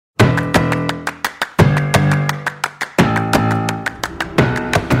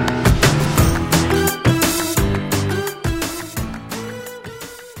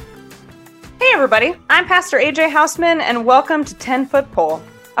everybody. I'm Pastor AJ Houseman, and welcome to 10-Foot Pole,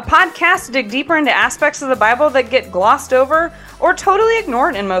 a podcast to dig deeper into aspects of the Bible that get glossed over or totally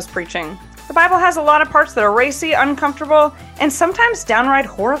ignored in most preaching. The Bible has a lot of parts that are racy, uncomfortable, and sometimes downright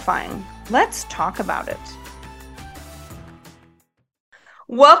horrifying. Let's talk about it.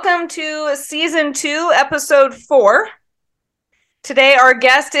 Welcome to Season 2, Episode 4. Today, our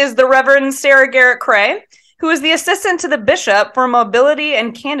guest is the Reverend Sarah Garrett Cray, who is the assistant to the bishop for mobility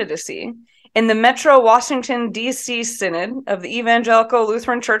and candidacy in the Metro Washington, D.C. Synod of the Evangelical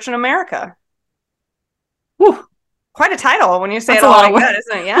Lutheran Church in America. Whew. Quite a title when you say it all like that,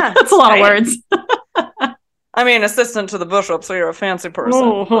 isn't it? Yeah. That's a lot of words. I mean, assistant to the bishop, so you're a fancy person.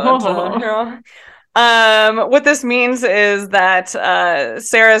 What this means is that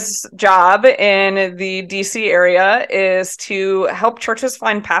Sarah's job in the DC area is to help churches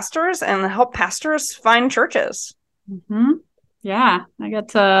find pastors and help pastors find churches. Mm-hmm. Yeah, I get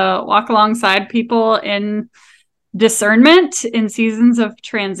to walk alongside people in discernment in seasons of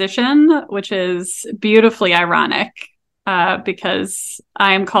transition, which is beautifully ironic because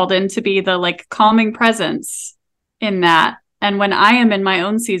I am called in to be the calming presence in that. And when I am in my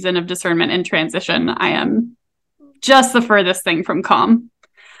own season of discernment and transition, I am just the furthest thing from calm.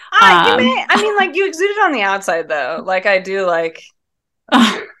 You exude it on the outside, though. I do, I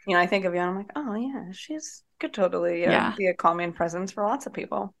think of you and I'm like, oh, yeah, she's could totally be a calming presence for lots of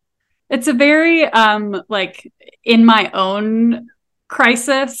people. It's a very, in my own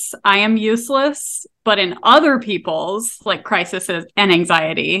crisis, I am useless. But in other people's, crises and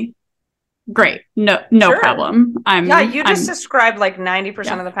anxiety, great. No sure. Problem. You just described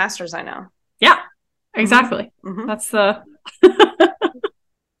 90% of the pastors I know. Yeah, exactly. Mm-hmm. That's the... It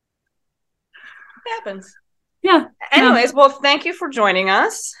happens. Yeah. Anyways, well, thank you for joining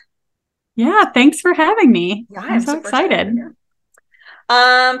us. Yeah, thanks for having me. Yeah, I'm so excited.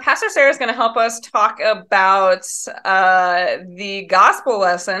 Pastor Sarah is going to help us talk about the gospel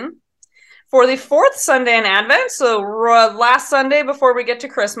lesson for the fourth Sunday in Advent, so last Sunday before we get to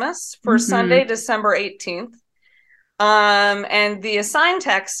Christmas, for Sunday, December 18th. And the assigned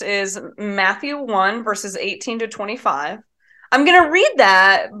text is Matthew 1, verses 18 to 25. I'm going to read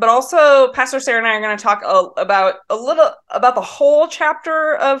that, but also Pastor Sarah and I are going to talk about the whole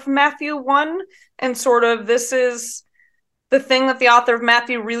chapter of Matthew 1, and sort of this is the thing that the author of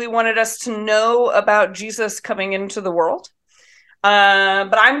Matthew really wanted us to know about Jesus coming into the world. But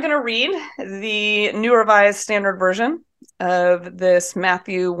I'm going to read the New Revised Standard Version of this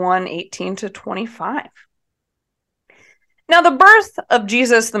Matthew 1, 18 to 25. Now, the birth of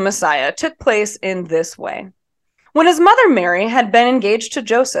Jesus the Messiah took place in this way. When his mother Mary had been engaged to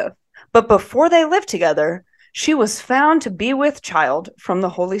Joseph, but before they lived together, she was found to be with child from the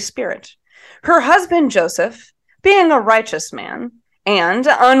Holy Spirit. Her husband Joseph, being a righteous man, and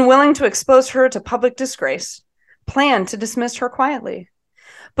unwilling to expose her to public disgrace, planned to dismiss her quietly.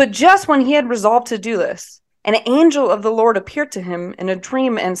 But just when he had resolved to do this, an angel of the Lord appeared to him in a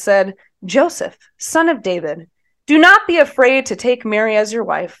dream and said, "Joseph, son of David, do not be afraid to take Mary as your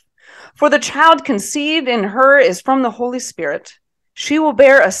wife. For the child conceived in her is from the Holy Spirit. She will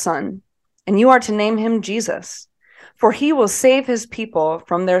bear a son, and you are to name him Jesus, for he will save his people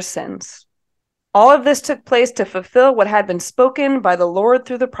from their sins." All of this took place to fulfill what had been spoken by the Lord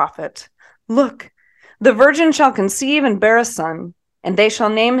through the prophet. "Look, the virgin shall conceive and bear a son, and they shall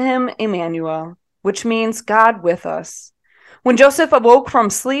name him Emmanuel, which means God with us." When Joseph awoke from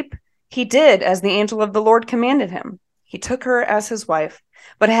sleep, he did as the angel of the Lord commanded him. He took her as his wife,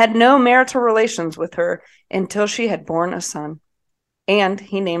 but had no marital relations with her until she had borne a son. And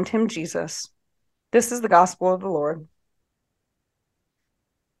he named him Jesus. This is the gospel of the Lord.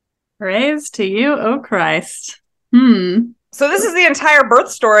 Praise to you, O Christ. So this is the entire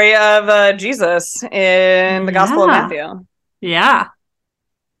birth story of Jesus in the Gospel of Matthew. Yeah.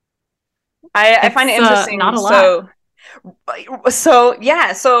 I find it interesting. Not a lot.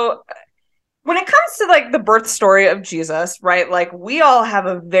 So when it comes to the birth story of Jesus, right? We all have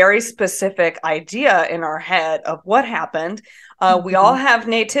a very specific idea in our head of what happened. We all have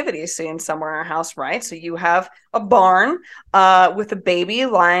nativity scenes somewhere in our house, right? So you have a barn with a baby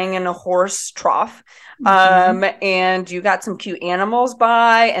lying in a horse trough. And you got some cute animals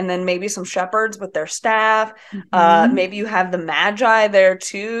by, and then maybe some shepherds with their staff. Maybe you have the Magi there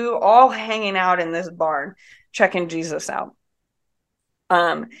too, all hanging out in this barn, checking Jesus out.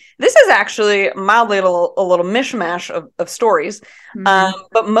 This is actually mildly a little mishmash of stories,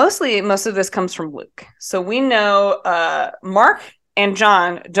 but most of this comes from Luke. So we know Mark and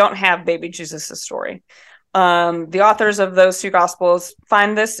John don't have baby Jesus' story. The authors of those two gospels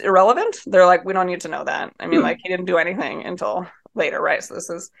find this irrelevant. They're like, we don't need to know that. I mean, he didn't do anything until later, right? So this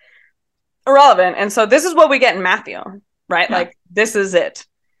is irrelevant. And so this is what we get in Matthew, right? Yeah. Like, this is it.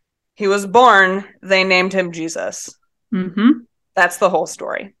 He was born, they named him Jesus. Mm-hmm. That's the whole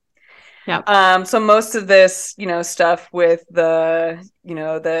story. Yeah. So most of this, stuff with the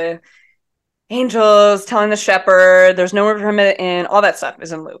angels telling the shepherd, there's nowhere for him in, all that stuff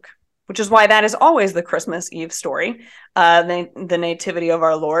is in Luke, which is why that is always the Christmas Eve story, the nativity of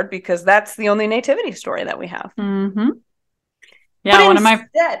our Lord, because that's the only nativity story that we have. Mm-hmm. Yeah,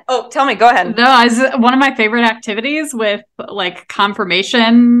 tell me, go ahead. No, one of my favorite activities with like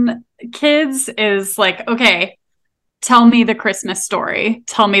confirmation kids is like, okay, tell me the Christmas story.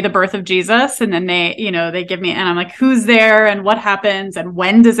 Tell me the birth of Jesus. And then they give me, and I'm like, who's there and what happens and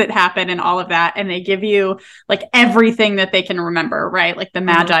when does it happen and all of that. And they give you like everything that they can remember, right? Like the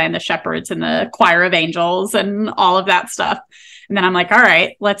Magi and the shepherds and the choir of angels and all of that stuff. And then I'm like, all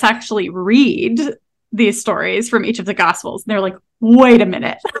right, let's actually read these stories from each of the Gospels. And they're like, wait a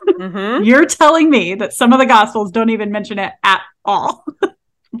minute. You're telling me that some of the Gospels don't even mention it at all.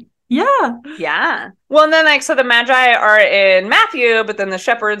 Yeah. Well, and then so the Magi are in Matthew, but then the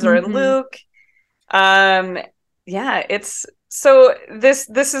shepherds are in Luke. It's so this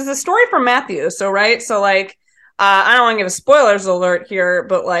is the story from Matthew. So right, so like I don't want to give a spoilers alert here,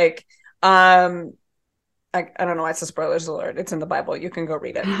 but like I don't know why it's a spoilers alert. It's in the Bible. You can go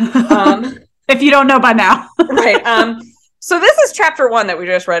read it. If you don't know by now, right? So this is chapter 1 that we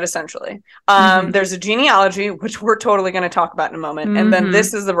just read, essentially. There's a genealogy, which we're totally going to talk about in a moment. And then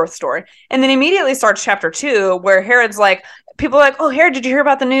this is the birth story. And then immediately starts chapter 2, where Herod's like, people are like, oh, Herod, did you hear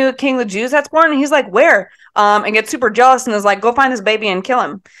about the new king of the Jews that's born? And he's like, where? And gets super jealous and is like, go find this baby and kill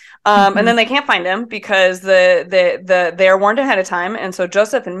him. And then they can't find him because they are warned ahead of time. And so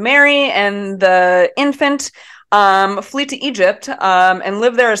Joseph and Mary and the infant flee to Egypt and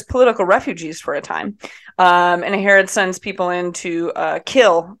live there as political refugees for a time. And Herod sends people in to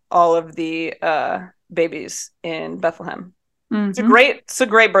kill all of the babies in Bethlehem. It's a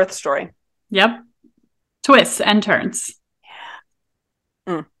great birth story. Yep. Twists and turns.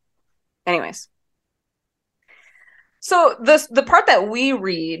 Yeah. Anyways. So the part that we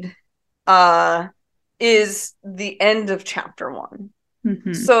read is the end of chapter 1.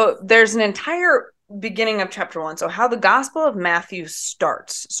 So there's an entire beginning of chapter 1. So how the Gospel of Matthew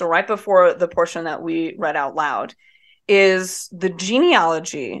starts, so right before the portion that we read out loud, is the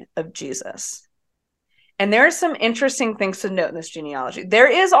genealogy of Jesus. And there are some interesting things to note in this genealogy.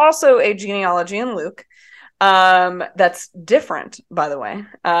 There is also a genealogy in Luke that's different, by the way.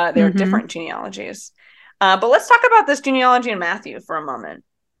 There are different genealogies. But let's talk about this genealogy in Matthew for a moment.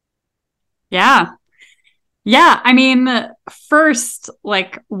 Yeah, I mean, first,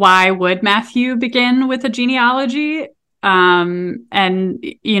 like, why would Matthew begin with a genealogy? And,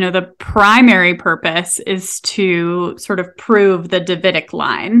 the primary purpose is to sort of prove the Davidic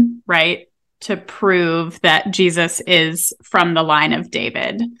line, right? To prove that Jesus is from the line of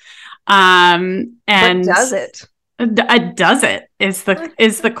David. But does it? Does it is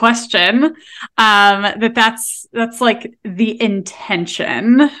the question. That's like the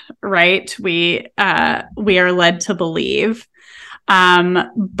intention, right? We are led to believe,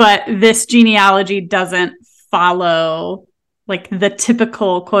 but this genealogy doesn't follow like the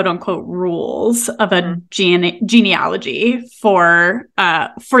typical quote unquote rules of a genealogy for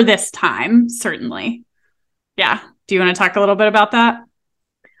this time. Certainly, yeah. Do you want to talk a little bit about that?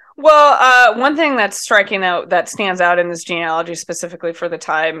 Well, one thing that's striking out that stands out in this genealogy specifically for the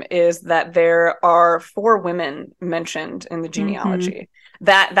time is that there are 4 women mentioned in the genealogy.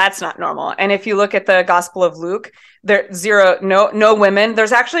 That's not normal. And if you look at the Gospel of Luke, no women.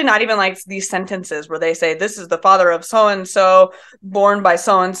 There's actually not even like these sentences where they say this is the father of so and so, born by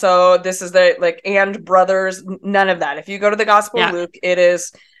so and so. This is the and brothers. None of that. If you go to the Gospel of Luke, it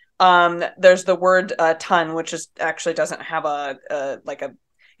is there's the word ton, which is actually doesn't have a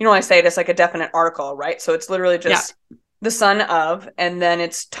when I say it, it's like a definite article, right? So it's literally just the son of, and then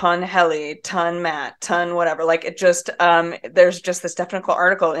it's ton Heli, ton Matt, ton whatever. Like it just, there's just this definite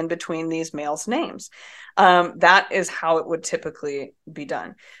article in between these males' names. That is how it would typically be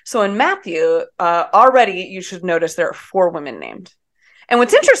done. So in Matthew, already you should notice there are 4 women named. And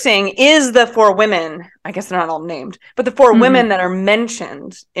what's interesting is the 4 women, I guess they're not all named, but the 4 women that are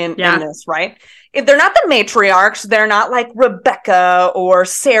mentioned in this, right? They're not the matriarchs. They're not like Rebecca or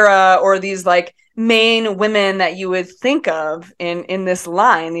Sarah or these like main women that you would think of in this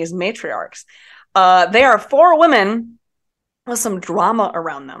line, these matriarchs. They are 4 women with some drama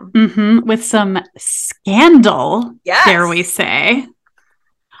around them. With some scandal, dare we say.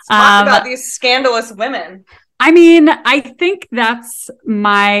 Let's talk about these scandalous women. I mean, I think that's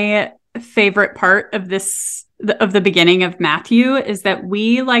my favorite part of the beginning of Matthew is that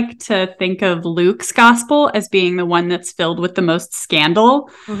we like to think of Luke's gospel as being the one that's filled with the most scandal.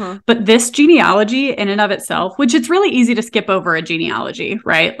 Mm-hmm. But this genealogy in and of itself, which it's really easy to skip over a genealogy,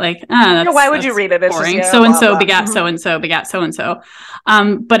 right? Like, why would you read it? It's boring. Just, so-and-so begat so-and-so begat so-and-so.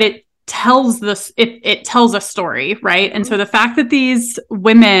 But it tells this, it tells a story, right? Mm-hmm. And so the fact that these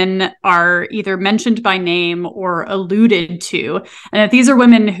women are either mentioned by name or alluded to, and that these are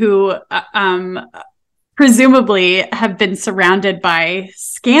women who presumably have been surrounded by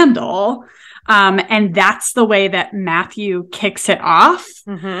scandal, and that's the way that Matthew kicks it off.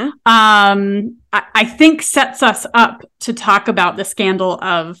 Mm-hmm. I think sets us up to talk about the scandal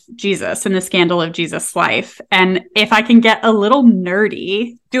of Jesus and the scandal of Jesus' life. And if I can get a little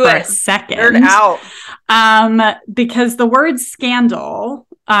nerdy a second, nerd out, because the word scandal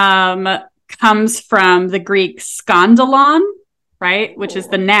comes from the Greek skandalon, right, which is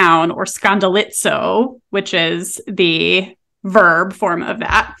the noun, or skandalizo, which is the verb form of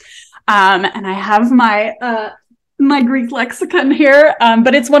that. And I have my Greek lexicon here,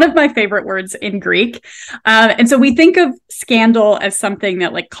 but it's one of my favorite words in Greek. And so we think of scandal as something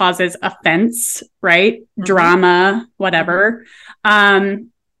that like causes offense, right? Mm-hmm. Drama, whatever.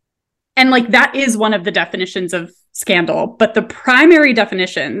 And like that is one of the definitions of scandal, but the primary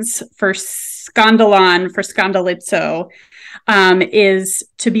definitions for skandalon, for skandalizo, is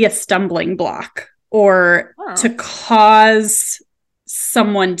to be a stumbling block or to cause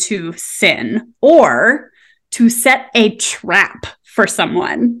someone to sin or to set a trap for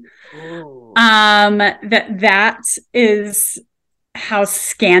someone. That is how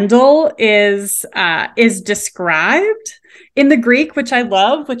scandal is described in the Greek, which I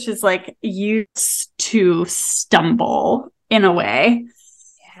love, which is like used to stumble in a way.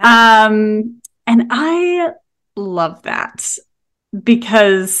 Yeah. And I love that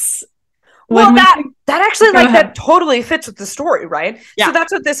because that actually that totally fits with the story, right? Yeah. So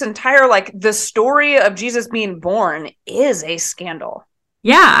that's what this entire the story of Jesus being born is a scandal.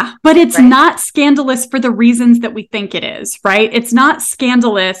 Yeah, but it's not scandalous for the reasons that we think it is, right? It's not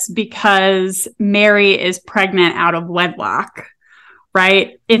scandalous because Mary is pregnant out of wedlock,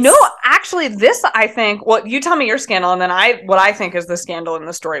 right? No, actually, this, I think, well, you tell me your scandal, and then what I think is the scandal in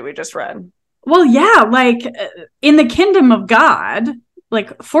the story we just read. Well, yeah, like in the kingdom of God,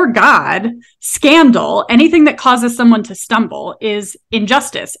 like for God, scandal, anything that causes someone to stumble is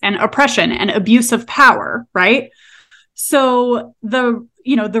injustice and oppression and abuse of power, right? So the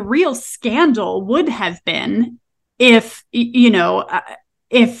real scandal would have been if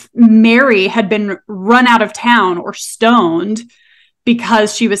Mary had been run out of town or stoned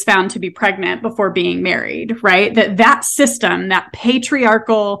because she was found to be pregnant before being married, right? That system, that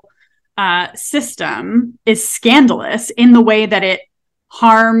patriarchal system is scandalous in the way that it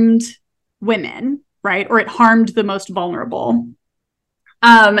harmed women, right? Or it harmed the most vulnerable.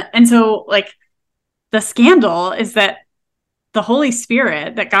 And so like the scandal is that the Holy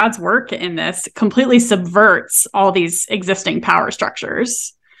Spirit, that God's work in this completely subverts all these existing power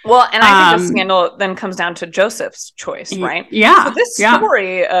structures. Well, and I think the scandal then comes down to Joseph's choice, right? Yeah. So this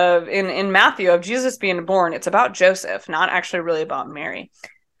story of in Matthew of Jesus being born, it's about Joseph, not actually really about Mary.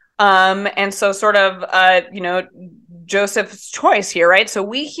 And so sort of, Joseph's choice here, right? So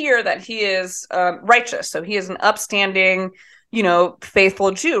we hear that he is righteous. So he is an upstanding,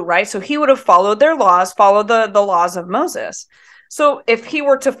 faithful Jew, right? So he would have followed their laws, followed the laws of Moses. So if he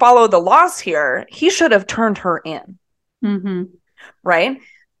were to follow the laws here, he should have turned her in, right?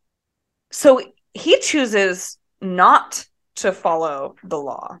 So he chooses not to follow the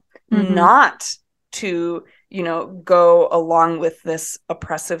law, not to, go along with this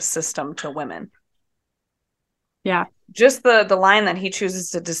oppressive system to women. Yeah. Just the line that he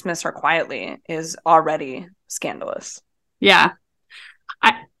chooses to dismiss her quietly is already scandalous. Yeah.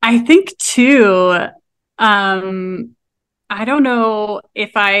 I think too, I don't know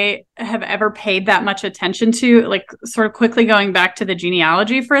if I have ever paid that much attention to, like sort of quickly going back to the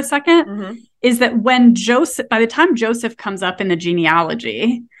genealogy for a second, is that when by the time Joseph comes up in the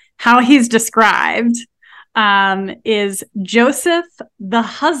genealogy, how he's described is Joseph, the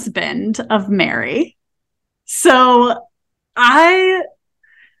husband of Mary. So I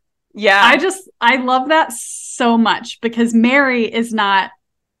love that so much because Mary is not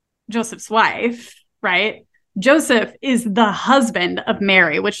Joseph's wife, right? Joseph is the husband of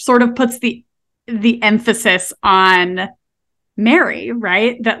Mary, which sort of puts the emphasis on Mary,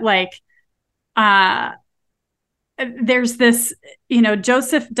 right? That there's this,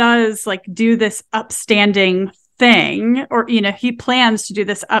 Joseph does do this upstanding thing, or, he plans to do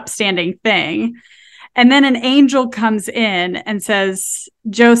this upstanding thing. And then an angel comes in and says,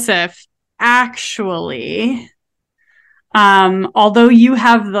 Joseph, actually, although you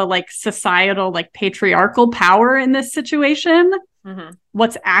have the like societal, like patriarchal power in this situation,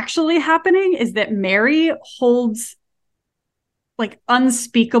 what's actually happening is that Mary holds like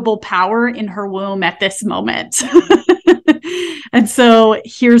unspeakable power in her womb at this moment. And so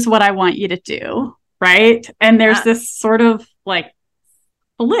here's what I want you to do, right? And there's this sort of like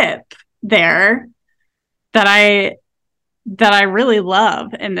flip there that I really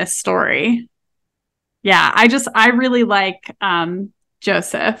love in this story. Yeah, I really like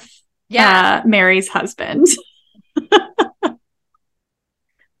Joseph, Mary's husband.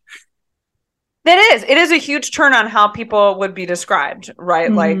 It is a huge turn on how people would be described,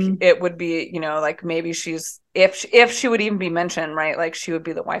 right? Like it would be, you know, like maybe she's, if she would even be mentioned, right? Like she would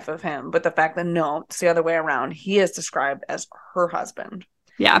be the wife of him. But the fact that no, it's the other way around. He is described as her husband.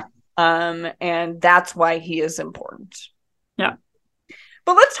 Yeah. And that's why he is important. Yeah.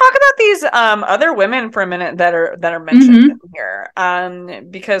 But let's talk about these other women for a minute that are mentioned here.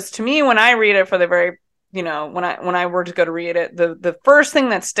 Because to me, when I read it for the very, you know, when I were to go to read it, the first thing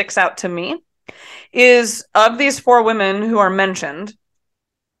that sticks out to me is of these four women who are mentioned,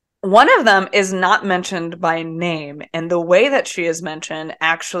 one of them is not mentioned by name, and the way that she is mentioned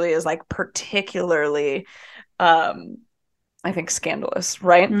actually is like particularly I think scandalous,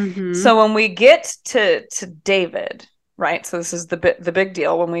 right? So when we get to David, right? So this is the big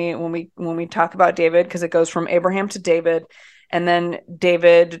deal when we talk about David, because it goes from Abraham to David, and then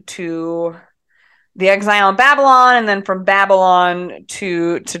David to the exile in Babylon, and then from Babylon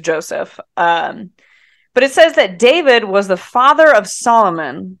to Joseph. But it says that David was the father of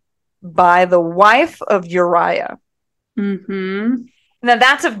Solomon by the wife of Uriah. Now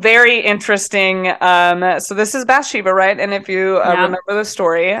that's a very interesting. So this is Bathsheba, right? And if you remember the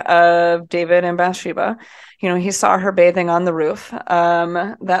story of David and Bathsheba, you know, he saw her bathing on the roof,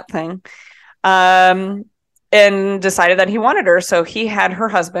 that thing, and decided that he wanted her. So he had her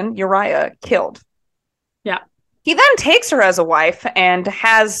husband Uriah killed. Yeah. He then takes her as a wife and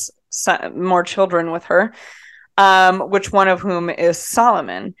has more children with her, which one of whom is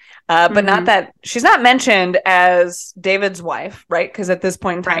Solomon. But not that she's not mentioned as David's wife, right? Because at this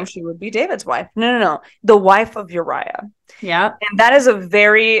point in time, she would be David's wife. No. The wife of Uriah. Yeah. And that is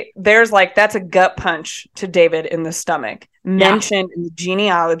that's a gut punch to David in the stomach, mentioned in the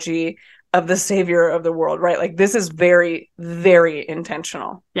genealogy of the savior of the world, right? Like this is very, very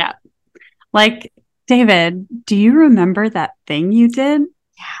intentional. Yeah. Like, David, do you remember that thing you did?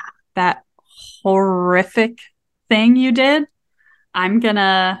 Yeah. That horrific thing you did? I'm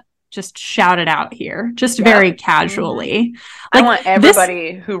gonna just shout it out here, just very casually. Like, I want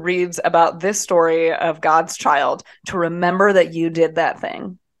everybody who reads about this story of God's child to remember that you did that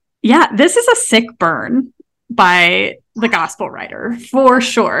thing. Yeah, this is a sick burn by the gospel writer, for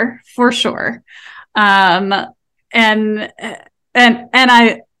sure. And I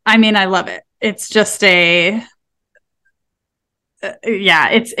mean, I love it. It's just it's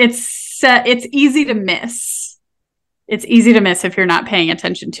easy to miss. It's easy to miss if you're not paying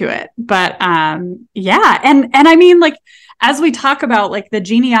attention to it. But and I mean, like, as we talk about like the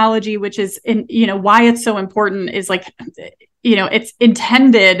genealogy, which is why it's so important, is like, it's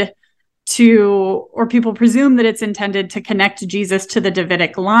intended to, or people presume that it's intended to connect Jesus to the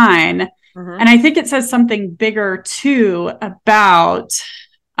Davidic line. And I think it says something bigger too about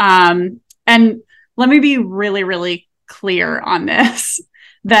and let me be really, really clear on this,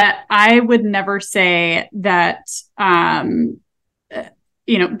 that I would never say that,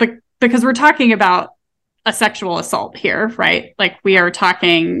 because we're talking about a sexual assault here, right? Like we are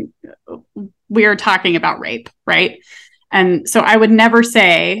talking about rape, right? And so I would never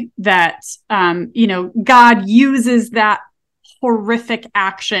say that, God uses that horrific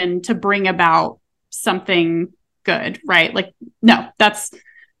action to bring about something good, right? Like, no, that's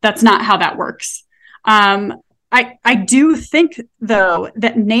not how that works. I do think, though,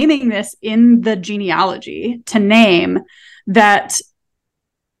 that naming this in the genealogy, to name that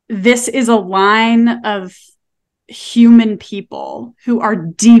this is a line of human people who are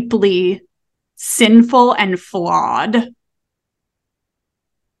deeply sinful and flawed,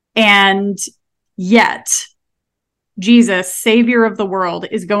 and yet Jesus, Savior of the world,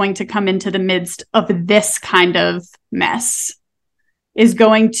 is going to come into the midst of this kind of mess, is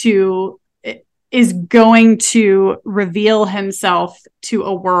going to reveal himself to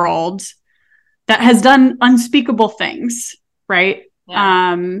a world that has done unspeakable things, right?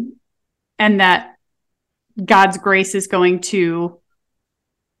 Yeah. And that God's grace is going to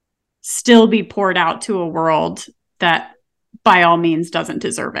still be poured out to a world that by all means doesn't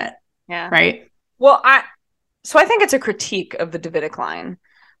deserve it. Yeah. Right. Well, I think it's a critique of the Davidic line.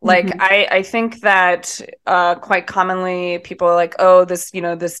 Like, Mhm. I think that quite commonly people are like, oh, this,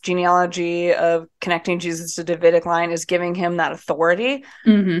 this genealogy of connecting Jesus to Davidic line is giving him that authority.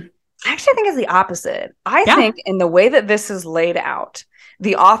 Mhm. I actually think it's the opposite. I Yeah. think in the way that this is laid out,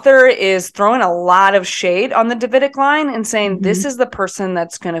 the author is throwing a lot of shade on the Davidic line and saying this Mhm. is the person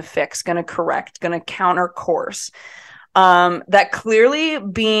that's going to fix, going to correct, going to counter course. That clearly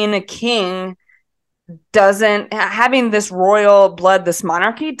being a king doesn't, having this royal blood, this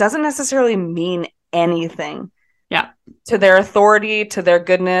monarchy doesn't necessarily mean anything Yeah. to their authority, to their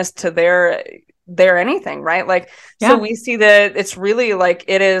goodness, to their anything, right? Like, so Yeah. we see that it's really like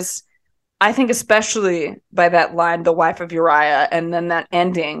it is, I think, especially by that line, the wife of Uriah, and then that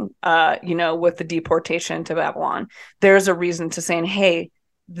ending, with the deportation to Babylon, there's a reason to saying, hey,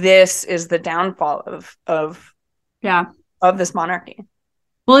 this is the downfall of Yeah. this monarchy.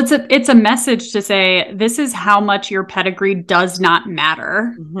 Well, it's a message to say this is how much your pedigree does not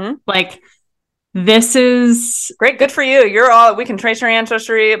matter. Mm-hmm. Like, this is Great, good for you. We can trace your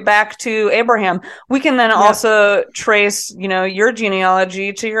ancestry back to Abraham. We can then also trace, your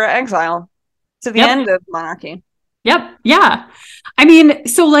genealogy to your exile, to the end of monarchy. Yep. Yeah. I mean,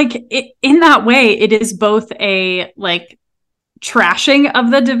 so like in that way, it is both a like trashing of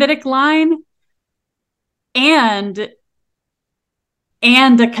the Davidic line and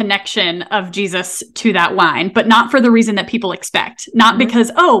a connection of Jesus to that line, but not for the reason that people expect. Not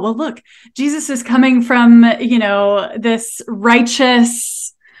because, oh, well, look, Jesus is coming from, this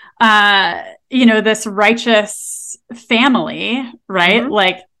righteous, this righteous family, right? Mm-hmm.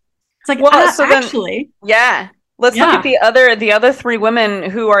 Like, it's like, well, so actually. Then, yeah. Let's look at the other three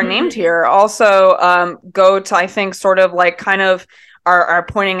women who are named here. Also, go to, I think, sort of like kind of are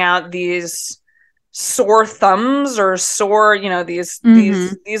pointing out these sore thumbs or sore, these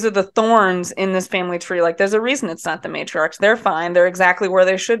are the thorns in this family tree. Like, there's a reason it's not the matriarchs. They're fine. They're exactly where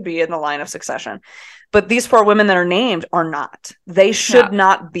they should be in the line of succession. But these four women that are named are not. They should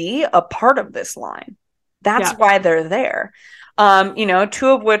not be a part of this line. That's why they're there. Two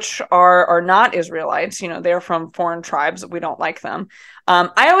of which are not Israelites. They're from foreign tribes. We don't like them.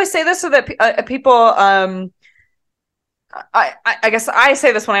 I always say this so that people, I guess I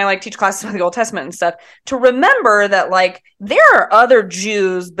say this when I teach classes about the Old Testament and stuff, to remember that there are other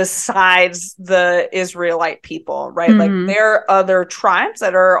Jews besides the Israelite people, right? Like, there are other tribes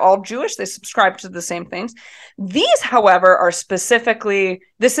that are all Jewish. They subscribe to the same things. These, however, are specifically,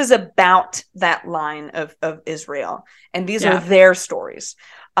 this is about that line of Israel, and these are their stories.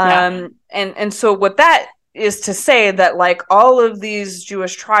 And so what that is to say that all of these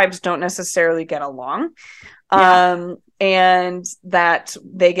Jewish tribes don't necessarily get along. And that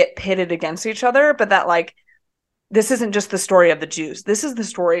they get pitted against each other, but that this isn't just the story of the Jews. This is the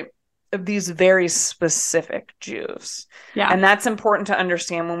story of these very specific Jews. And that's important to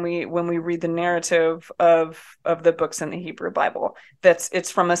understand when we read the narrative of the books in the Hebrew Bible. It's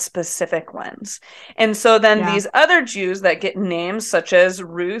from a specific lens. And so then these other Jews that get names such as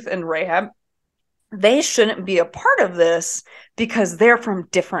Ruth and Rahab, they shouldn't be a part of this because they're from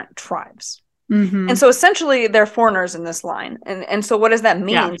different tribes. And so essentially they're foreigners in this line. And so what does that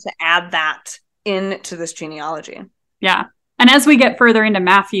mean to add that into this genealogy? Yeah. And as we get further into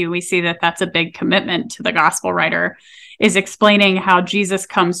Matthew, we see that that's a big commitment to the gospel writer, is explaining how Jesus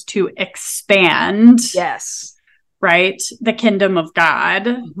comes to expand, right, the kingdom of God,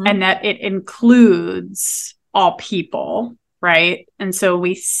 and that it includes all people, right? And so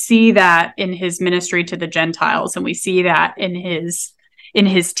we see that in his ministry to the Gentiles, and we see that in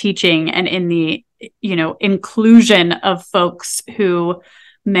his teaching and in the, inclusion of folks who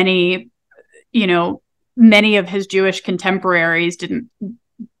many of his Jewish contemporaries didn't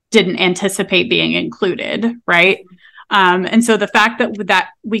anticipate being included, right? And so the fact that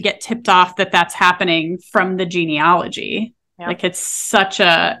we get tipped off that that's happening from the genealogy, it's such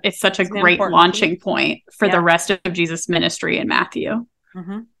a great launching point for the rest of Jesus' ministry in Matthew.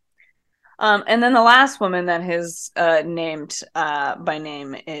 And then the last woman that is named by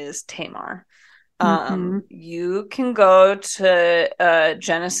name is Tamar. You can go to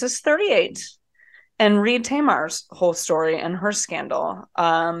Genesis 38 and read Tamar's whole story and her scandal.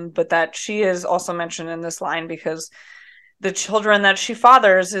 But that she is also mentioned in this line because the children that she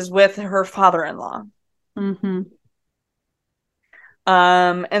fathers is with her father-in-law.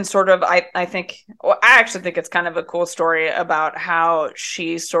 And sort of, I actually think it's kind of a cool story about how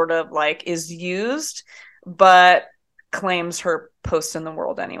she sort of is used, but claims her post in the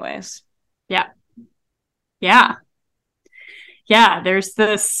world anyways. Yeah. There's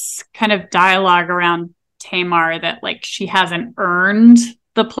this kind of dialogue around Tamar that she hasn't earned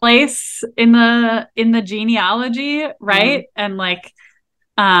the place in the genealogy, right? And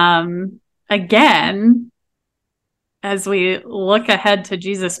again, as we look ahead to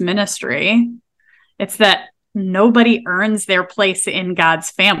Jesus' ministry, it's that nobody earns their place in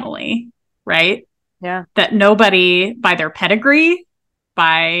God's family, right? Yeah. That nobody, by their pedigree,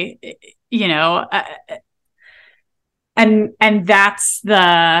 by, you know, and that's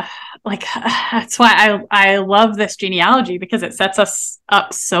the, like, that's why I love this genealogy, because it sets us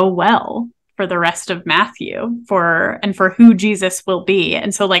up so well for the rest of Matthew, for who Jesus will be.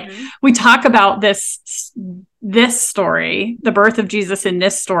 And so, like, we talk about this story, the birth of Jesus in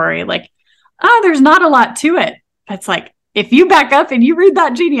this story, like, oh, there's not a lot to it. It's like, if you back up and you read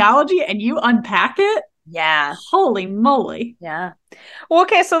that genealogy and you unpack it, yeah, holy moly. Yeah. Well,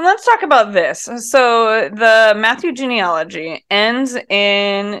 okay, so let's talk about this. So the Matthew genealogy ends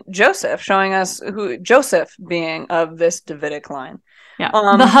in Joseph, showing us who Joseph being of this Davidic line. Yeah,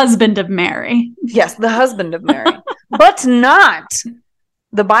 the husband of Mary. Yes, the husband of Mary, but not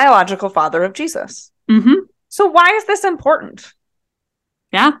the biological father of Jesus. Mm-hmm. So why is this important?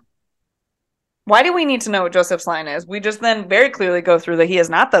 Yeah. Why do we need to know what Joseph's line is? We just then very clearly go through that he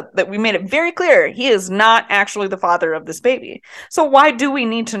is not that we made it very clear he is not actually the father of this baby. So why do we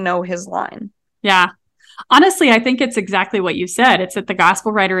need to know his line? Yeah. Honestly, I think it's exactly what you said. It's that the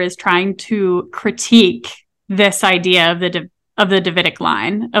gospel writer is trying to critique this idea of the Davidic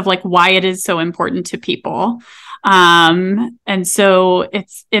line, of like why it is so important to people. And so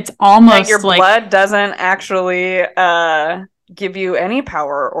it's almost that your like blood doesn't actually give you any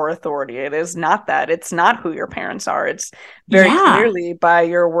power or authority. It is not that. It's not who your parents are. It's very clearly by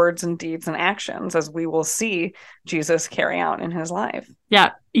your words and deeds and actions, as we will see Jesus carry out in his life.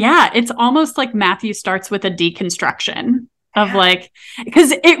 Yeah. Yeah. It's almost like Matthew starts with a deconstruction of like,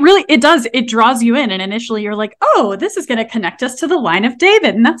 because it draws you in. And initially you're like, oh, this is going to connect us to the line of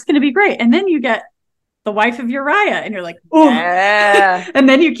David, and that's going to be great. And then you get the wife of Uriah, and you're like, oh, and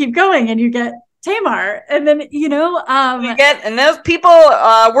then you keep going and you get Tamar, and then and those people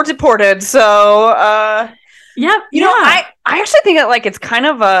were deported. So I actually think that like it's kind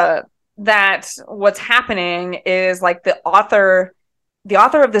of that what's happening is like the author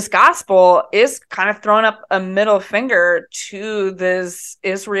of this gospel is kind of throwing up a middle finger to this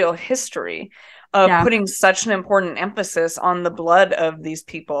Israel history of putting such an important emphasis on the blood of these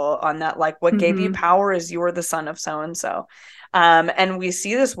people, on that, like, what gave you power is you are the son of so and so. And we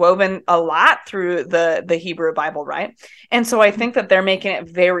see this woven a lot through the Hebrew Bible, right? And so I think that they're making it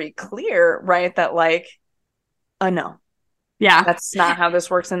very clear, right, that like, no, that's not how this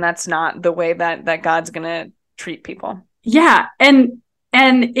works, and that's not the way that God's gonna treat people. Yeah, and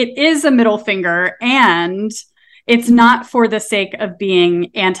it is a middle finger, and it's not for the sake of being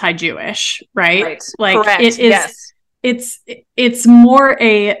anti-Jewish, right? Like, correct. It is. Yes. It's more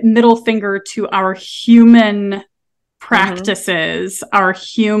a middle finger to our human practices, our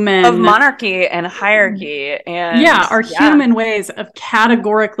human of monarchy and hierarchy, and our human ways of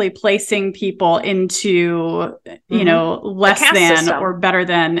categorically placing people into less than system, or better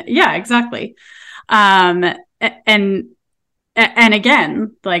than. Yeah, exactly. And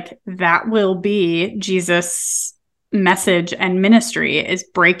again, like, that will be Jesus' message and ministry, is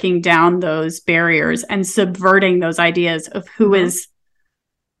breaking down those barriers and subverting those ideas of who is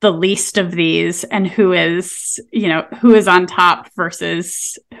the least of these, and who is on top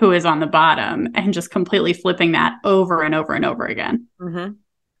versus who is on the bottom, and just completely flipping that over and over and over again.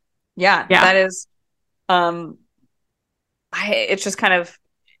 Yeah, that is, it's just kind of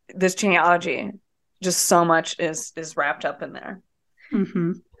this genealogy, just so much is wrapped up in there.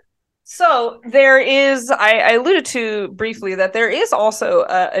 So there is, I alluded to briefly that there is also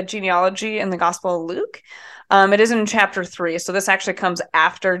a genealogy in the Gospel of Luke. It is in chapter 3. So this actually comes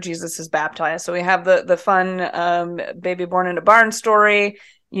after Jesus is baptized. So we have the fun baby born in a barn story,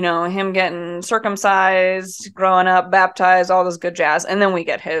 him getting circumcised, growing up, baptized, all this good jazz. And then we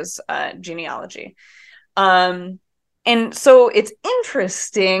get his genealogy. And so it's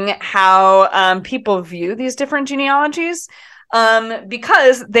interesting how people view these different genealogies,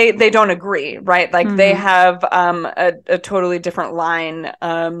 because they don't agree, right? Like, they have a totally different line.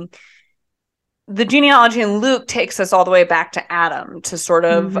 The genealogy in Luke takes us all the way back to Adam to sort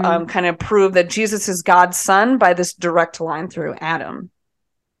of kind of prove that Jesus is God's son by this direct line through Adam.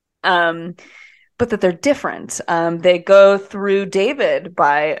 But that they're different. They go through David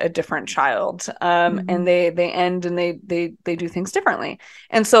by a different child, and they end and they do things differently.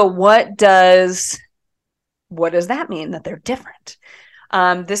 And so what does that mean, that they're different?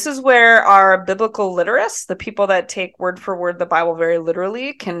 This is where our biblical literates, the people that take word for word the Bible very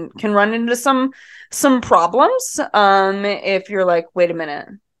literally, can run into some problems if you're like, wait a minute,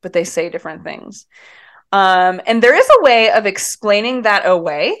 but they say different things. And there is a way of explaining that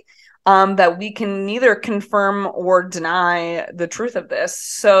away, that we can neither confirm or deny the truth of this.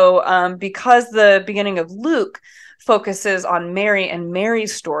 So because the beginning of Luke focuses on Mary and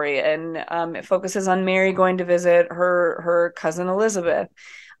Mary's story, and it focuses on Mary going to visit her cousin Elizabeth,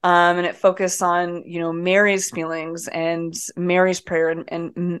 and it focuses on, Mary's feelings and Mary's prayer,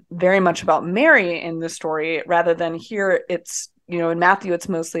 and very much about Mary in the story, rather than here it's, in Matthew, it's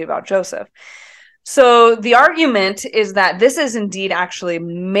mostly about Joseph. So the argument is that this is indeed actually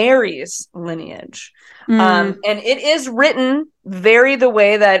Mary's lineage. And it is written very the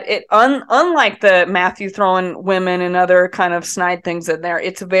way that it, unlike the Matthew throwing women and other kind of snide things in there,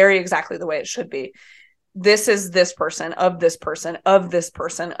 it's very exactly the way it should be. This is this person, of this person, of this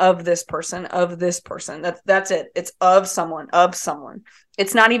person, of this person, of this person. That's it. It's of someone, of someone.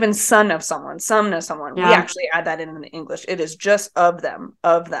 It's not even son of someone, son of someone. Yeah. We actually add that in the English. It is just of them,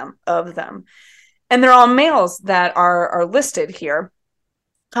 of them, of them. And they're all males that are listed here,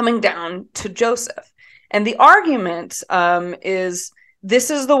 coming down to Joseph. And the argument is this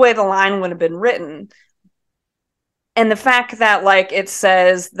is the way the line would have been written. And the fact that, it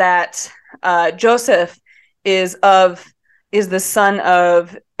says that Joseph is the son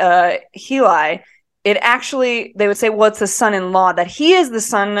of Heli, it actually, they would say, well, it's the son-in-law, that he is the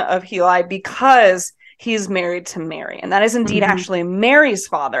son of Heli because he's married to Mary. And that is indeed actually Mary's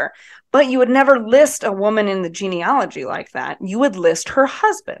father. But you would never list a woman in the genealogy like that. You would list her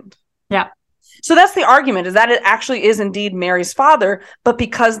husband. Yeah. So that's the argument, is that it actually is indeed Mary's father. But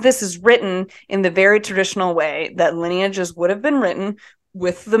because this is written in the very traditional way that lineages would have been written,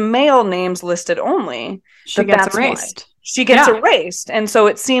 with the male names listed only, she gets erased. She gets erased. And so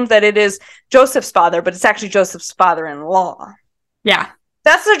it seems that it is Joseph's father, but it's actually Joseph's father-in-law. Yeah.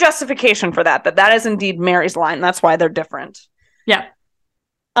 That's the justification for that is indeed Mary's line. That's why they're different. Yeah.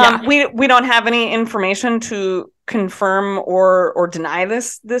 We don't have any information to confirm or deny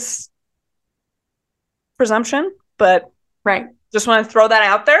this presumption, but just want to throw that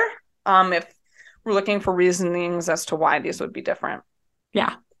out there. If we're looking for reasonings as to why these would be different.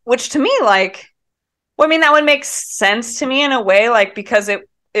 Yeah. Which to me, that would make sense to me in a way, because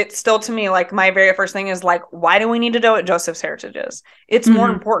it's still, to me, my very first thing is why do we need to know what Joseph's heritage is? It's more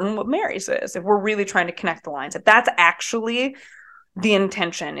important what Mary's is, if we're really trying to connect the lines. If that's actually the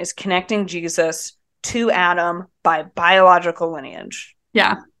intention, is connecting Jesus to Adam by biological lineage.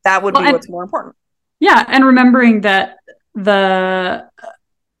 Yeah. That would be what's more important. Yeah. And remembering that the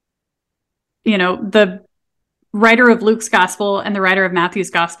writer of Luke's gospel and the writer of Matthew's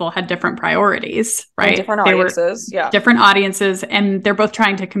gospel had different priorities, right? And different audiences. Different audiences, and they're both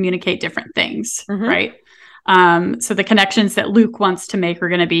trying to communicate different things, right? So the connections that Luke wants to make are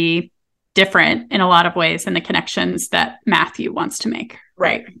going to be different in a lot of ways than the connections that Matthew wants to make.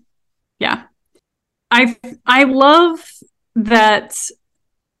 Right. Yeah. I love that.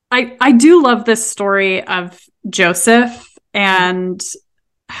 I do love this story of Joseph and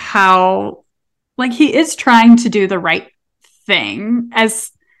how he is trying to do the right thing, as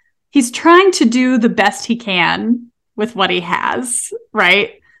he's trying to do the best he can with what he has.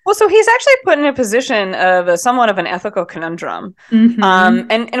 Right. Well, so he's actually put in a position of somewhat of an ethical conundrum.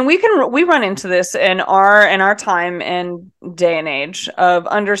 And we run into this in our time and day and age of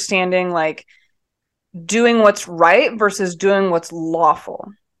understanding doing what's right versus doing what's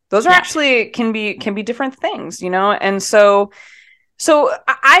lawful. Those are actually can be different things, And so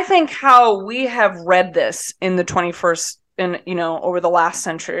I think how we have read this in the 21st over the last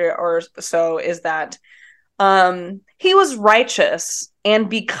century or so is that he was righteous, and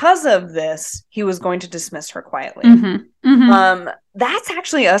because of this, he was going to dismiss her quietly. That's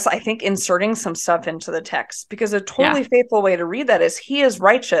actually us, I think, inserting some stuff into the text, because a totally faithful way to read that is he is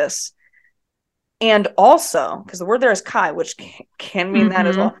righteous, and also, because the word there is kai, which can mean that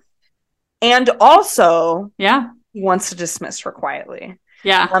as well, and also, he wants to dismiss her quietly.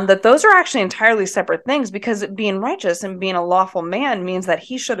 That those are actually entirely separate things, because being righteous and being a lawful man means that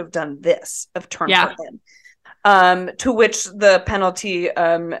he should have done this, of turned for him. To which the penalty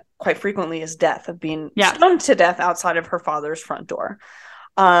quite frequently is death, of being stoned to death outside of her father's front door.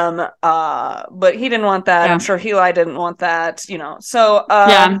 But he didn't want that. I'm sure Heli didn't want that, So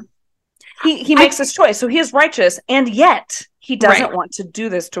he makes this choice. So he is righteous, and yet he doesn't want to do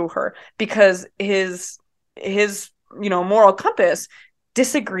this to her, because his moral compass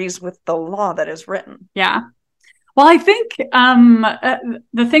disagrees with the law that is written. Yeah. Well, I think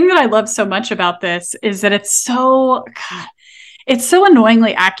the thing that I love so much about this is that it's so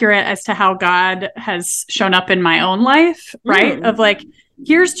annoyingly accurate as to how God has shown up in my own life, right? Of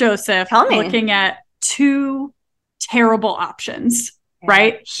here's Joseph looking at two terrible options,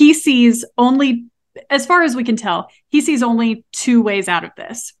 right? He sees only as far as we can tell, he sees only two ways out of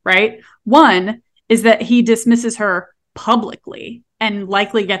this, right? One is that he dismisses her publicly and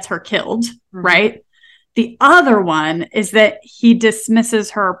likely gets her killed, right? The other one is that he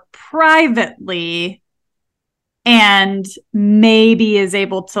dismisses her privately and maybe is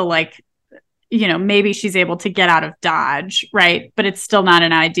able to, like, you know, maybe she's able to get out of Dodge, right? But it's still not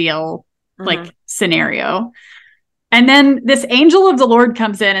an ideal like scenario. And then this angel of the Lord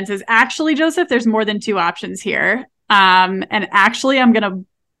comes in and says, actually, Joseph, there's more than two options here. And actually, I'm going to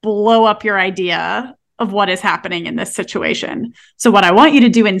blow up your idea of what is happening in this situation. So what I want you to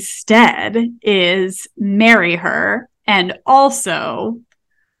do instead is marry her and also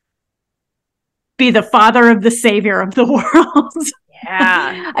be the father of the savior of the world.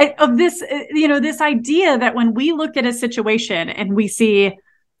 Yeah. Of this, you know, this idea that when we look at a situation and we see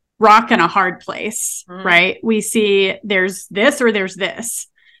rock in a hard place, right? We see there's this or there's this,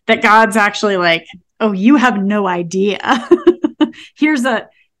 that God's actually like, oh, you have no idea. here's a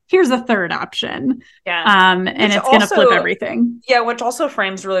third option. Yeah. And which it's going to flip everything. Yeah. Which also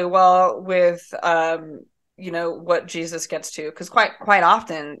frames really well with, you know, what Jesus gets to, because quite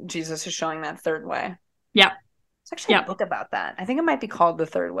often Jesus is showing that third way. Yeah. It's actually a book about that. I think it might be called The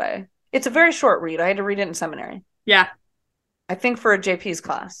Third Way. It's a very short read. I had to read it in seminary. Yeah. I think for a JP's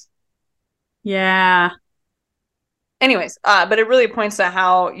class. Yeah. Anyways, but it really points to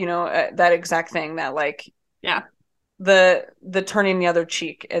how, you know, that exact thing that, like, yeah, the turning the other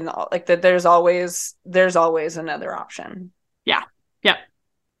cheek, and like that there's always another option. Yeah. Yeah.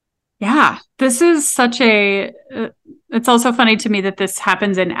 Yeah. This is such a, it's also funny to me that this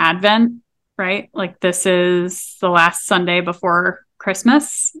happens in Advent, right? Like, this is the last Sunday before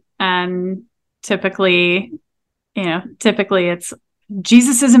Christmas. And typically it's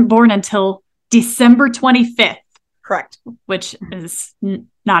Jesus isn't born until December 25th. Correct. Which is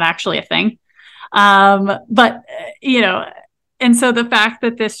not actually a thing. But, you know, and so the fact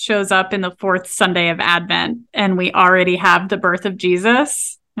that this shows up in the fourth Sunday of Advent and we already have the birth of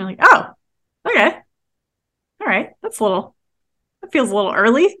Jesus, you're like, oh, okay. All right. That feels a little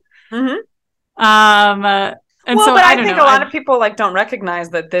early. And well, so but I think a lot of people like don't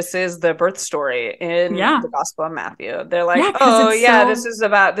recognize that this is the birth story in the Gospel of Matthew. They're like, this is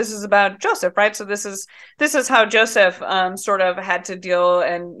about Joseph, right? So this is how Joseph sort of had to deal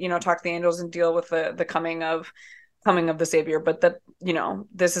and, you know, talk to the angels and deal with the coming of the Savior. But that, you know,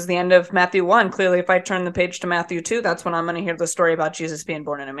 this is the end of Matthew 1. Clearly, if I turn the page to Matthew 2, that's when I'm going to hear the story about Jesus being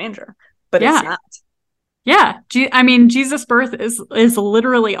born in a manger. But it's not. Yeah. I mean, Jesus' birth is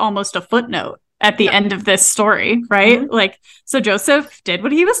literally almost a footnote at the end of this story, right? Like, so Joseph did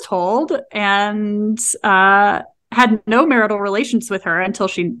what he was told and had no marital relations with her until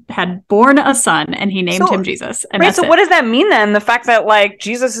she had born a son, and he named him Jesus. And right. So what does that mean then? The fact that, like,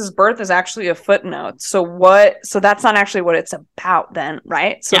 Jesus's birth is actually a footnote. So that's not actually what it's about then,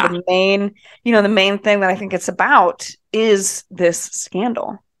 right? So the main thing that I think it's about is this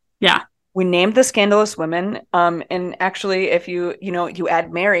scandal. Yeah. We named the scandalous women. And actually, if you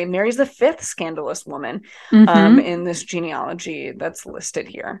add Mary's the fifth scandalous woman in this genealogy that's listed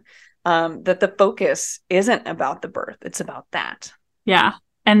here. That the focus isn't about the birth, it's about that. Yeah.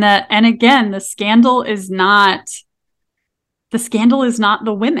 And again, the scandal is not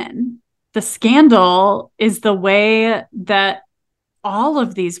the women. The scandal is the way that all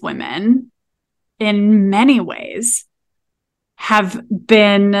of these women, in many ways, have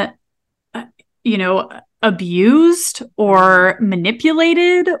been, you know, abused or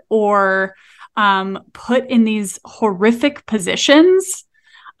manipulated or put in these horrific positions.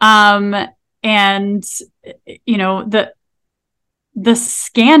 And, you know, the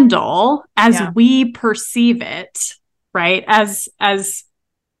scandal as we perceive it, right, as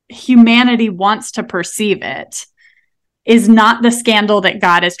humanity wants to perceive it, is not the scandal that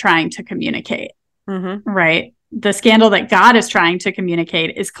God is trying to communicate, right? The scandal that God is trying to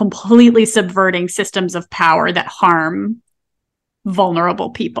communicate is completely subverting systems of power that harm vulnerable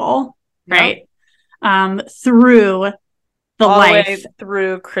people, right? Through the all life. The way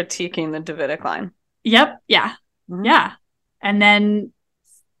through critiquing the Davidic line. Yep. Yeah. Yeah. And then,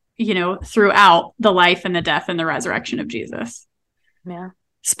 you know, throughout the life and the death and the resurrection of Jesus. Yeah.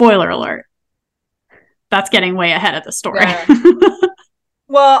 Spoiler alert. That's getting way ahead of the story. Yeah.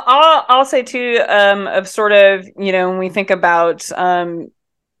 Well, I'll say too, of sort of, you know, when we think about,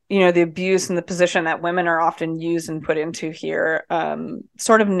 you know, the abuse and the position that women are often used and put into here,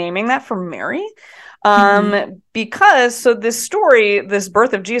 sort of naming that for Mary. Because so this story, this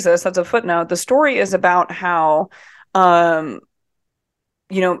birth of Jesus, that's a footnote. The story is about how, you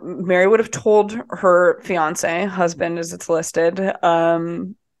know, Mary would have told her husband, as it's listed,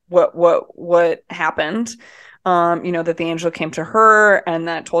 what happened. That the angel came to her and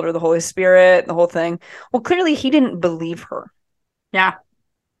that told her the Holy Spirit, the whole thing. Well, clearly he didn't believe her. Yeah.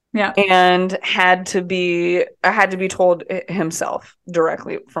 And had to be told himself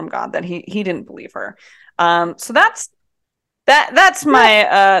directly from God that he didn't believe her. So that's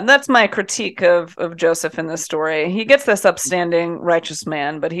my critique of Joseph in this story. He gets this upstanding righteous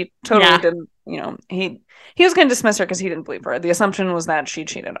man, but he totally didn't, he was going to dismiss her because he didn't believe her. The assumption was that she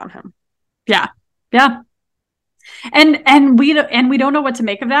cheated on him. Yeah. And we don't know what to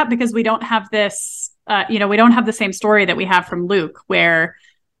make of that, because we don't have this, we don't have the same story that we have from Luke, where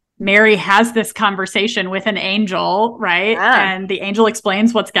Mary has this conversation with an angel, right? Yeah. And the angel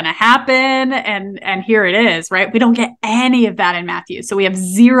explains what's going to happen. And here it is, right? We don't get any of that in Matthew. So we have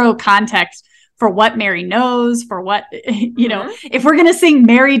zero context for what Mary knows, for what, if we're going to sing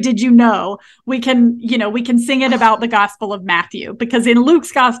Mary, Did You Know? We can sing it about the Gospel of Matthew, because in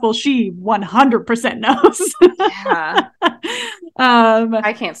Luke's Gospel, she 100% knows. Yeah.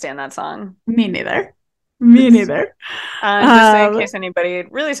 I can't stand that song. Me neither. Just in case anybody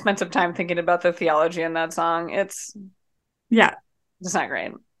really spent some time thinking about the theology in that song, it's not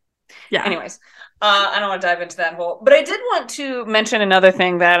great. Yeah. Anyways, I don't want to dive into that whole, but I did want to mention another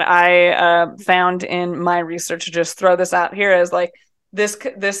thing that I found in my research. To just throw this out here as like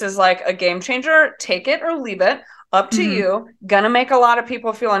this is like a game changer. Take it or leave it. Up to you. Gonna make a lot of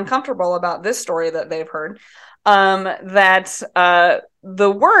people feel uncomfortable about this story that they've heard. That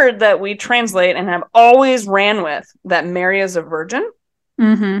the word that we translate and have always ran with, that Mary is a virgin,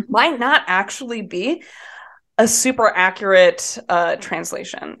 might not actually be a super accurate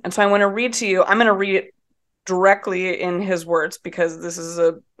translation. And so I want to read to you, I'm going to read it directly in his words, because this is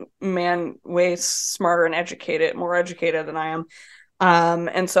a man way smarter and more educated than I am.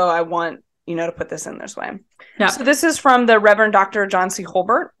 And so I want, to put this in this way. Yeah. So this is from the Reverend Dr. John C.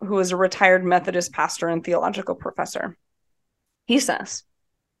 Holbert, who is a retired Methodist pastor and theological professor. He says,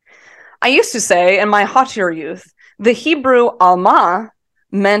 I used to say in my haughtier youth, the Hebrew alma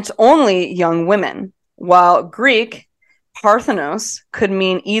meant only young women, while Greek parthenos could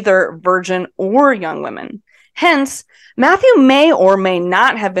mean either virgin or young women. Hence, Matthew may or may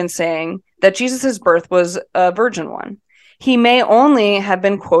not have been saying that Jesus' birth was a virgin one. He may only have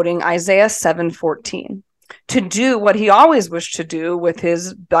been quoting Isaiah 7:14 to do what he always wished to do with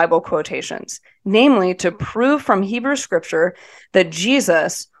his Bible quotations, namely to prove from Hebrew scripture that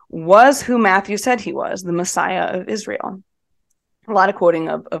Jesus was who Matthew said he was, the Messiah of Israel. A lot of quoting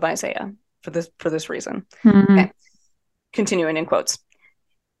of Isaiah for this reason. Okay. Continuing in quotes.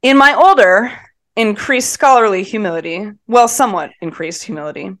 In my older, increased scholarly humility, somewhat increased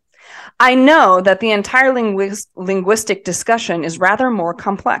humility, I know that the entire linguistic discussion is rather more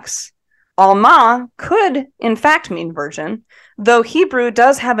complex. Alma could, in fact, mean virgin, though Hebrew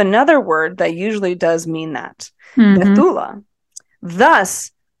does have another word that usually does mean that, Bethula.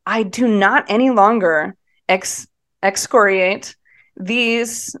 Thus, I do not any longer excoriate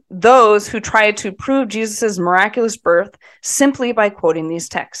those who try to prove Jesus' miraculous birth simply by quoting these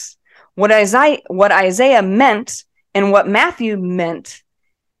texts. What Isaiah meant and what Matthew meant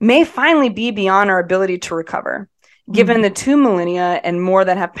may finally be beyond our ability to recover, given the 2 millennia and more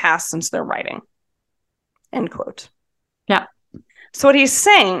that have passed since their writing. End quote. Yeah. So what he's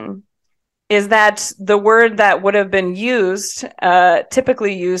saying is that the word that would have been used,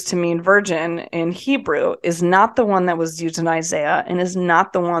 typically used to mean virgin in Hebrew, is not the one that was used in Isaiah and is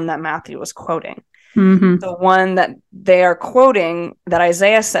not the one that Matthew was quoting. The one that they are quoting, that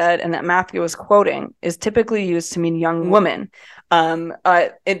Isaiah said and that Matthew was quoting, is typically used to mean young woman.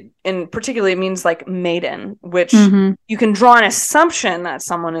 Particularly it means like maiden, which you can draw an assumption that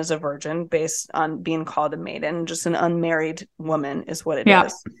someone is a virgin based on being called a maiden. Just an unmarried woman is what it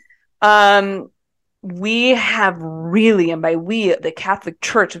is. We have really, and by we, the Catholic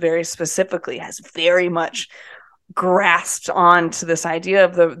Church very specifically, has very much grasped on to this idea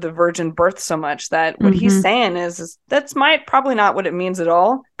of the virgin birth so much that what he's saying is that's probably not what it means at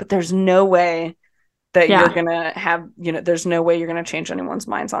all, but there's no way that you're gonna have, there's no way you're gonna change anyone's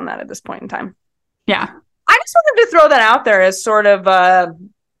minds on that at this point in time. Yeah. I just wanted to throw that out there as sort of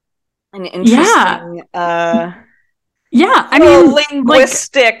an interesting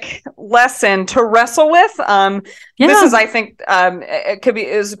linguistic lesson to wrestle with. This is, I think, it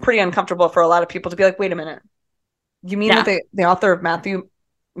is pretty uncomfortable for a lot of people to be like, wait a minute, you mean that the author of Matthew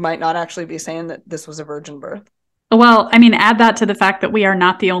might not actually be saying that this was a virgin birth? Well, I mean, add that to the fact that we are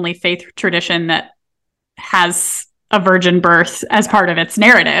not the only faith tradition that has a virgin birth as part of its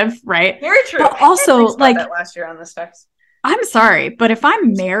narrative, right? Very true. But also, like, that last year on this text. I'm sorry, but if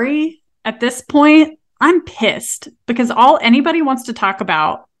I'm Mary at this point, I'm pissed, because all anybody wants to talk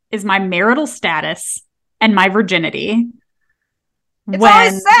about is my marital status and my virginity. It's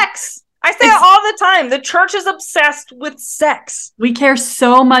always sex. I say it all the time. The church is obsessed with sex. We care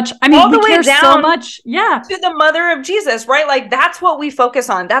so much. I mean, all the we way care down so much. Yeah. To the mother of Jesus, right? Like that's what we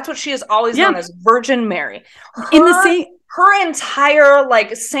focus on. That's what she is always known as, Virgin Mary. Her entire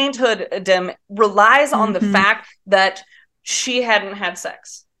like sainthooddom relies on the fact that she hadn't had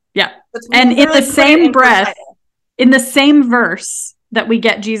sex. Yeah. And in the same breath, in the same verse that we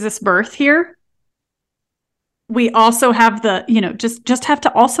get Jesus' birth here, we also have the, just have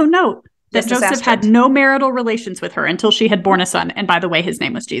to also note that Joseph had no marital relations with her until she had born a son. And by the way, his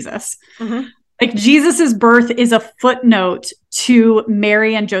name was Jesus. Mm-hmm. Like Jesus's birth is a footnote to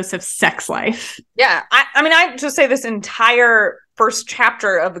Mary and Joseph's sex life. Yeah. I just say this entire first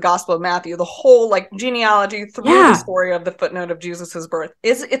chapter of the Gospel of Matthew, the whole like genealogy through the story of the footnote of Jesus's birth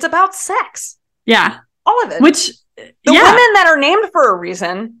it's about sex. Yeah. All of it. Which the women that are named for a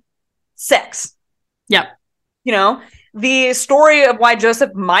reason, sex. Yep. The story of why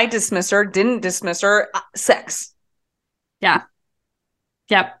Joseph might dismiss her, didn't dismiss her, sex. Yeah.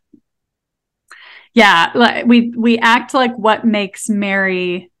 Yep. Yeah. Like we act like what makes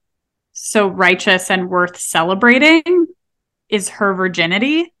Mary so righteous and worth celebrating is her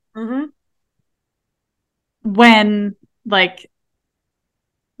virginity. Mm-hmm. When like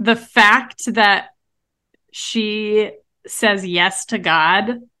the fact that she says yes to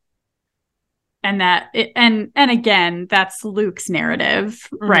God, and and again, that's Luke's narrative,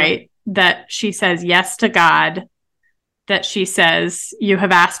 right? That she says yes to God, that she says, you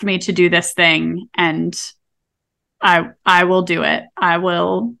have asked me to do this thing and I will do it. I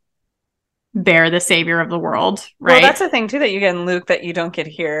will bear the savior of the world, right? Well, that's the thing too that you get in Luke that you don't get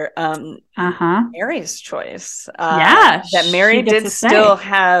here. Mary's choice. That Mary did still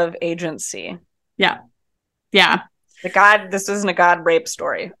have agency. Yeah. Yeah. This isn't a God rape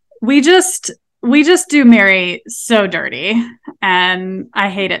story. We just do Mary so dirty, and I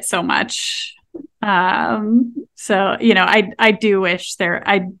hate it so much. So, I do wish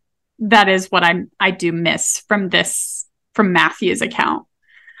that is what I do miss from Matthew's account.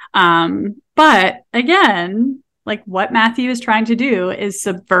 But again, like what Matthew is trying to do is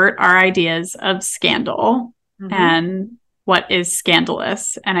subvert our ideas of scandal and what is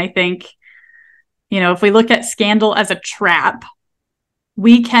scandalous. And I think, if we look at scandal as a trap,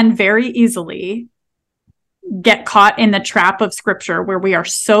 we can very easily get caught in the trap of scripture where we are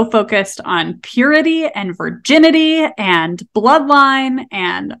so focused on purity and virginity and bloodline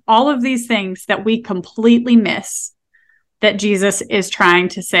and all of these things that we completely miss that Jesus is trying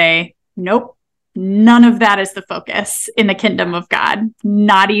to say, nope, none of that is the focus in the kingdom of God,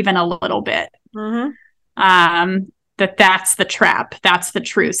 not even a little bit. That's the trap. That's the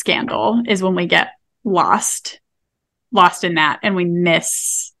true scandal, is when we get lost in that and we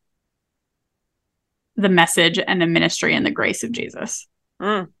miss the message and the ministry and the grace of Jesus.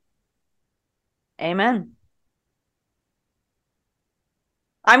 Amen.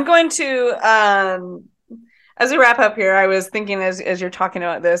 I'm going to, as we wrap up here, I was thinking as you're talking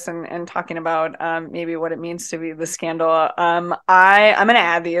about this and talking about maybe what it means to be the scandal. I'm going to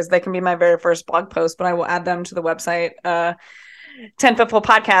add these. They can be my very first blog post, but I will add them to the website,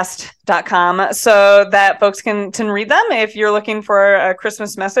 10footfullpodcast.com, so that folks can read them if you're looking for a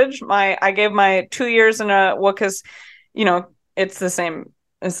Christmas message. I gave my 2 years in because it's the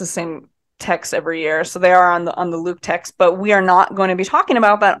same text every year, so they are on the Luke text, but we are not going to be talking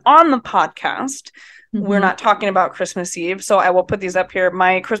about that on the podcast. We're not talking about Christmas Eve, so I will put these up here.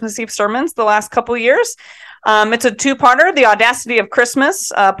 My Christmas Eve sermons the last couple of years. It's a two-parter: the Audacity of Christmas,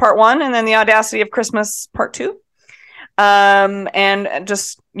 part 1, and then the Audacity of Christmas, part 2. And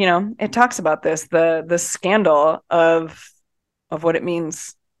just, it talks about the scandal of what it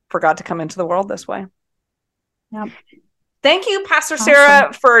means for God to come into the world this way. Yep. Thank you, Pastor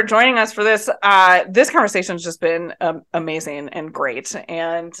Sarah, for joining us for this. This conversation has just been amazing and great.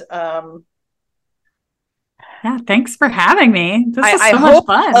 And, thanks for having me. This is so much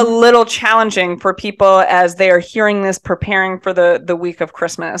fun. A little challenging for people as they are hearing this, preparing for the week of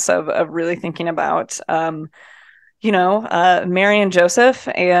Christmas, of really thinking about, Mary and Joseph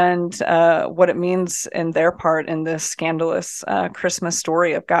and what it means in their part in this scandalous Christmas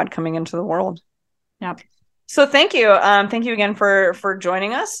story of God coming into the world. Yeah. So thank you. Thank you again for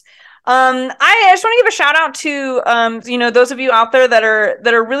joining us. I just want to give a shout out to those of you out there that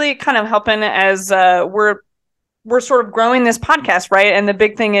are really kind of helping as we're sort of growing this podcast, right? And the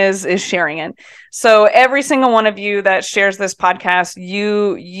big thing is sharing it. So every single one of you that shares this podcast,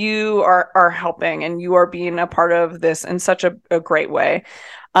 you are helping, and you are being a part of this in such a great way.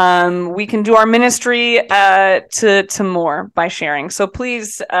 we can do our ministry to more by sharing. So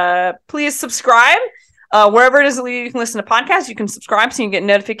please subscribe. Wherever it is that you can listen to podcasts, you can subscribe so you can get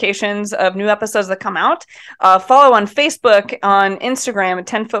notifications of new episodes that come out. Follow on Facebook, on Instagram at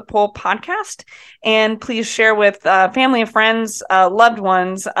 10 Foot Pole Podcast. And please share with family and friends, loved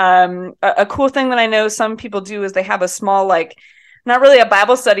ones. A cool thing that I know some people do is they have a small, like, not really a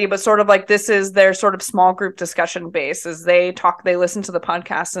Bible study, but sort of like this is their sort of small group discussion base as they listen to the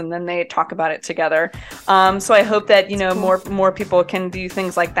podcast and then they talk about it together. So I hope that, more people can do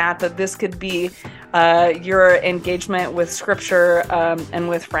things like that this could be your engagement with scripture and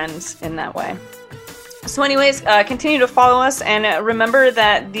with friends in that way. So anyways, continue to follow us and remember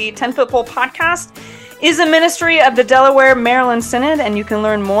that the 10 Foot Pole Podcast is a ministry of the Delaware Maryland Synod, and you can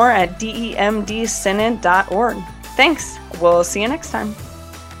learn more at demdsynod.org. Thanks. We'll see you next time.